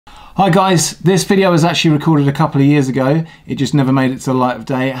Hi guys, this video was actually recorded a couple of years ago. It just never made it to the light of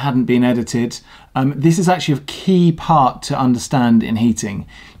day. It hadn't been edited. This is actually a key part to understand in heating.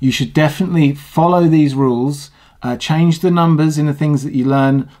 You should definitely follow these rules, change the numbers in the things that you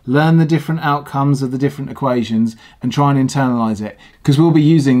learn the different outcomes of the different equations and try and internalize it. Because we'll be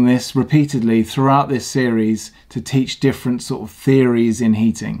using this repeatedly throughout this series to teach different sort of theories in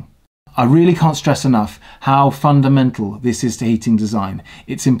heating. I really can't stress enough how fundamental this is to heating design.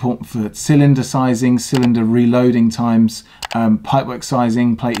 It's important for cylinder sizing, cylinder reloading times, pipework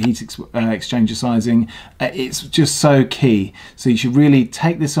sizing, plate heat exchanger sizing. It's just so key. So you should really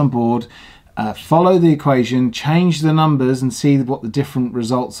take this on board, follow the equation, change the numbers and see what the different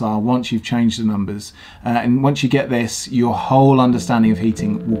results are once you've changed the numbers. And once you get this, your whole understanding of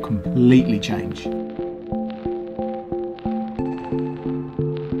heating will completely change.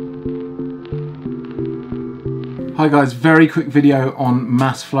 Hi guys, very quick video on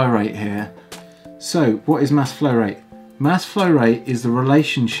mass flow rate here. So what is mass flow rate? Mass flow rate is the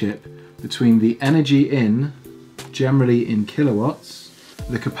relationship between the energy in, generally in kilowatts,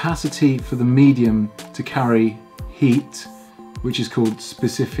 the capacity for the medium to carry heat, which is called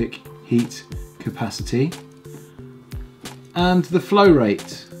specific heat capacity, and the flow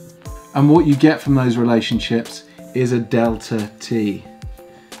rate. And what you get from those relationships is a delta T.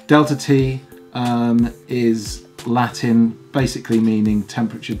 Delta T is Latin, basically meaning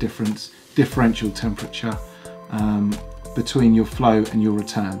temperature difference, differential temperature between your flow and your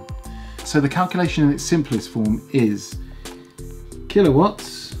return. So the calculation in its simplest form is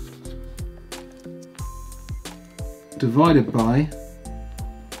kilowatts divided by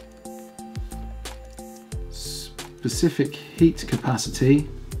specific heat capacity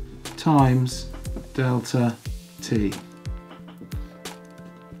times delta T.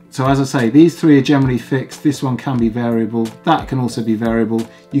 So as I say, these three are generally fixed. This one can be variable. That can also be variable.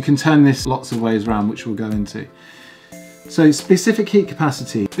 You can turn this lots of ways around, which we'll go into. So specific heat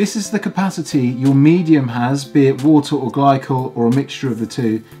capacity. This is the capacity your medium has, be it water or glycol or a mixture of the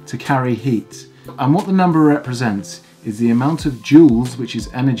two, to carry heat. And what the number represents is the amount of joules, which is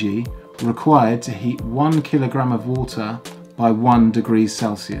energy, required to heat 1 kilogram of water by 1 degree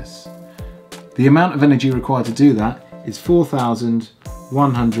Celsius. The amount of energy required to do that is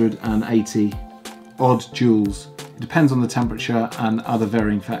 4,180 odd joules. It depends on the temperature and other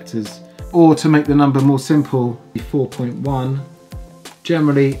varying factors. Or to make the number more simple, 4.1.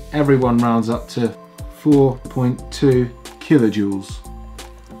 Generally, everyone rounds up to 4.2 kilojoules,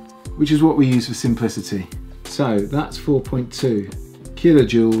 which is what we use for simplicity. So that's 4.2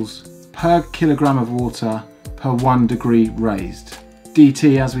 kilojoules per kilogram of water per 1 degree raised.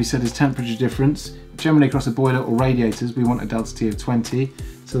 DT, as we said, is temperature difference. Generally across a boiler or radiators, we want a delta T of 20,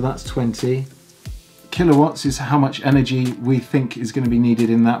 so that's 20. Kilowatts is how much energy we think is going to be needed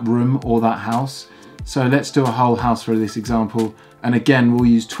in that room or that house. So let's do a whole house for this example, and again we'll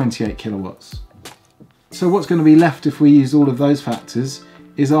use 28 kilowatts. So what's going to be left if we use all of those factors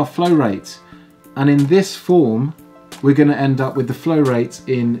is our flow rate. And in this form, we're going to end up with the flow rate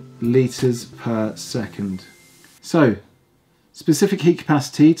in litres per second. So specific heat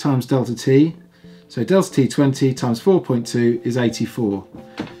capacity times delta T. So delta T 20 times 4.2 is 84.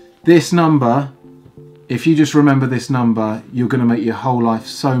 This number, if you just remember this number, you're going to make your whole life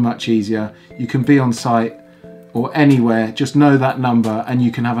so much easier. You can be on site or anywhere, just know that number and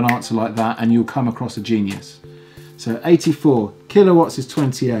you can have an answer like that and you'll come across a genius. So 84 kilowatts is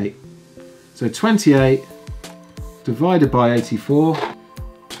 28. So 28 divided by 84,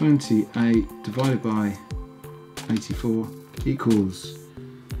 28 divided by 84 equals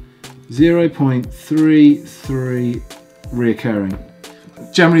 0.33 reoccurring.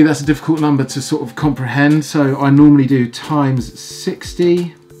 Generally that's a difficult number to sort of comprehend, so I normally do times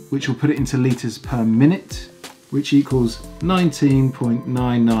 60, which will put it into litres per minute, which equals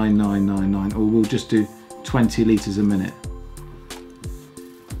 19.99999, or we'll just do 20 litres a minute.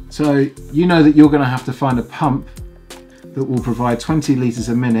 So you know that you're going to have to find a pump that will provide 20 litres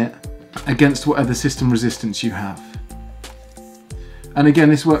a minute against whatever system resistance you have. And again,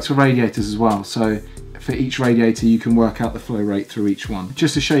 this works for radiators as well. So for each radiator, you can work out the flow rate through each one.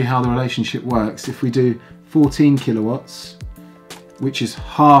 Just to show you how the relationship works, if we do 14 kilowatts, which is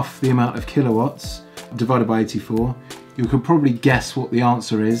half the amount of kilowatts, divided by 84, you can probably guess what the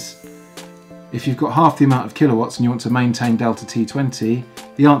answer is. If you've got half the amount of kilowatts and you want to maintain delta T20,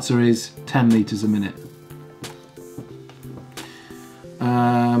 the answer is 10 litres a minute.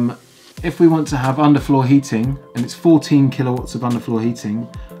 If we want to have underfloor heating, and it's 14 kilowatts of underfloor heating,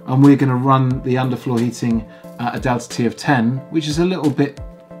 and we're going to run the underfloor heating at a delta T of 10, which is a little bit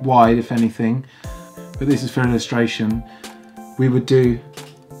wide if anything, but this is for illustration, we would do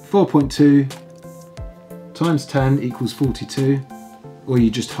 4.2 times 10 equals 42, or you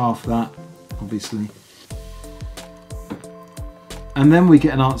just half that, obviously. And then we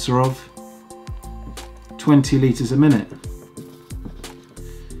get an answer of 20 litres a minute.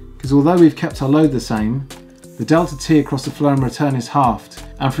 Because although we've kept our load the same, the delta T across the flow and return is halved,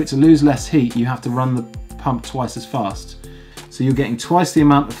 and for it to lose less heat you have to run the pump twice as fast. So you're getting twice the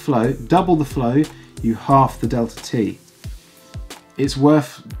amount of flow, double the flow, you half the delta T. It's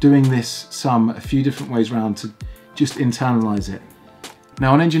worth doing this sum a few different ways around to just internalise it.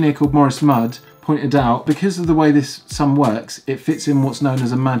 Now, an engineer called Maurice Mudd pointed out, because of the way this sum works, it fits in what's known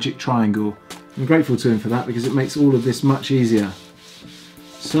as a magic triangle. I'm grateful to him for that because it makes all of this much easier.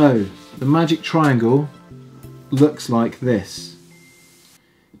 So, the magic triangle looks like this.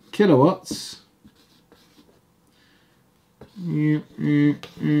 Kilowatts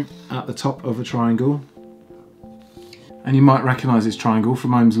at the top of a triangle. And you might recognise this triangle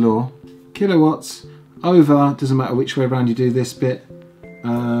from Ohm's law. Kilowatts over, doesn't matter which way around you do this bit,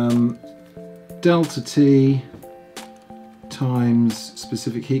 delta T times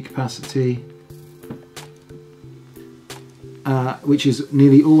specific heat capacity, which is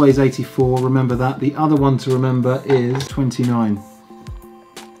nearly always 84, remember that. The other one to remember is 29,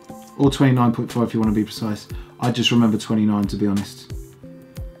 or 29.5 if you want to be precise. I just remember 29 to be honest,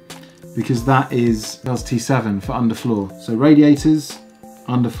 because that is delta T7 for underfloor. So radiators,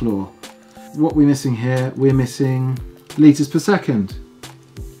 underfloor. What we're missing here, we're missing litres per second.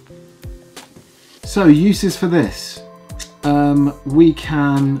 So uses for this. We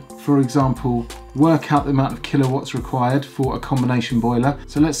can, for example, work out the amount of kilowatts required for a combination boiler.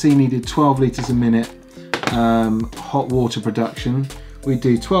 So let's say you needed 12 litres a minute hot water production. We'd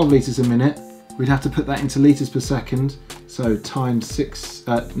do 12 litres a minute. We'd have to put that into litres per second. So times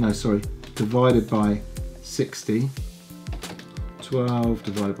divided by 60. 12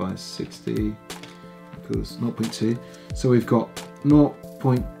 divided by 60 equals 0.2. So we've got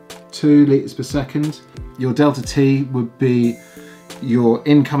 0.2 litres per second. Your delta T would be your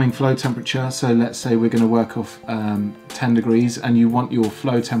incoming flow temperature. So let's say we're going to work off 10 degrees and you want your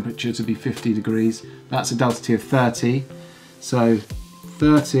flow temperature to be 50 degrees. That's a delta T of 30. So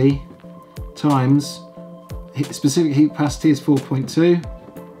 30 times specific heat capacity is 4.2.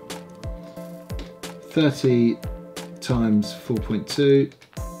 30 times 4.2,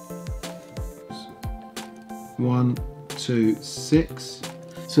 126.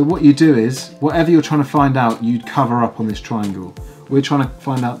 So what you do is, whatever you're trying to find out, you'd cover up on this triangle. We're trying to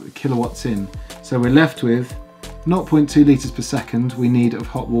find out the kilowatts in. So we're left with 0.2 litres per second we need of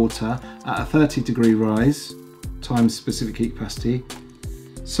hot water at a 30-degree rise times specific heat capacity.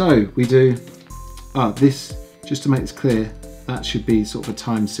 So we do, this, just to make this clear, that should be sort of a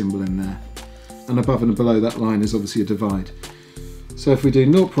time symbol in there. And above and below that line is obviously a divide. So if we do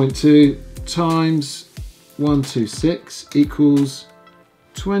 0.2 times 126 equals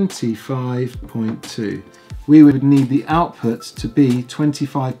 25.2. We would need the output to be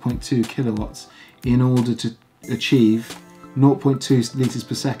 25.2 kilowatts in order to achieve 0.2 litres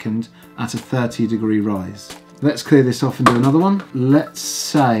per second at a 30-degree rise. Let's clear this off and do another one. Let's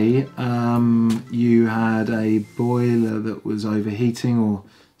say you had a boiler that was overheating or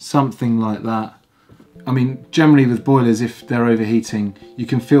something like that. I mean, generally with boilers, if they're overheating, you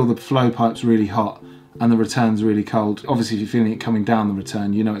can feel the flow pipes really hot and the return's really cold. Obviously, if you're feeling it coming down the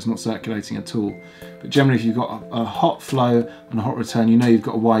return, you know it's not circulating at all. But generally, if you've got a hot flow and a hot return, you know you've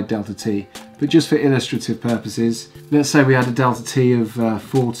got a wide delta T. But just for illustrative purposes, let's say we had a delta T of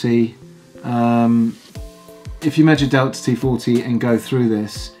 40. If you measure delta T 40 and go through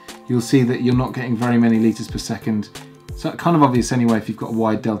this, you'll see that you're not getting very many litres per second. So kind of obvious anyway if you've got a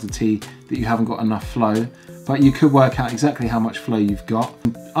wide delta T that you haven't got enough flow, but you could work out exactly how much flow you've got.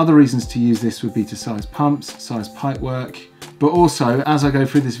 Other reasons to use this would be to size pumps, size pipe work, but also as I go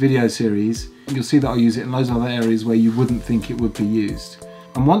through this video series, you'll see that I'll use it in loads of other areas where you wouldn't think it would be used.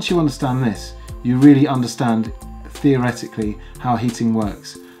 And once you understand this, you really understand theoretically how heating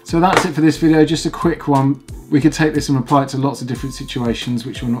works. So that's it for this video, just a quick one. We could take this and apply it to lots of different situations,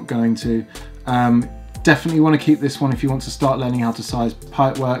 which we're not going to. Definitely want to keep this one if you want to start learning how to size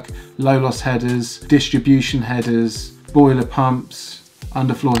pipework, low loss headers, distribution headers, boiler pumps,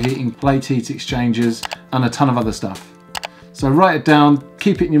 underfloor heating, plate heat exchangers, and a ton of other stuff. So write it down,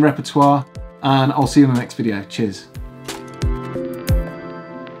 keep it in your repertoire, and I'll see you in the next video. Cheers.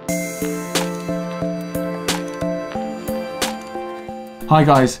 Hi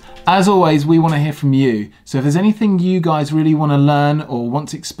guys, as always we want to hear from you, so if there's anything you guys really want to learn or want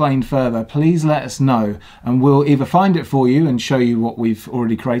to explain further, please let us know and we'll either find it for you and show you what we've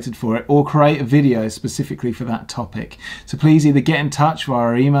already created for it, or create a video specifically for that topic. So please either get in touch via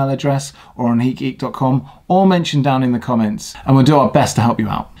our email address or on heatgeek.com, or mention down in the comments and we'll do our best to help you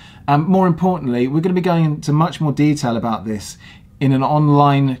out. More importantly, we're going to be going into much more detail about this in an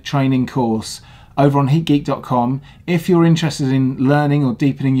online training course over on heatgeek.com. If you're interested in learning or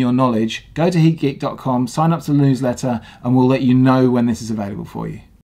deepening your knowledge, go to heatgeek.com, sign up to the newsletter, and we'll let you know when this is available for you.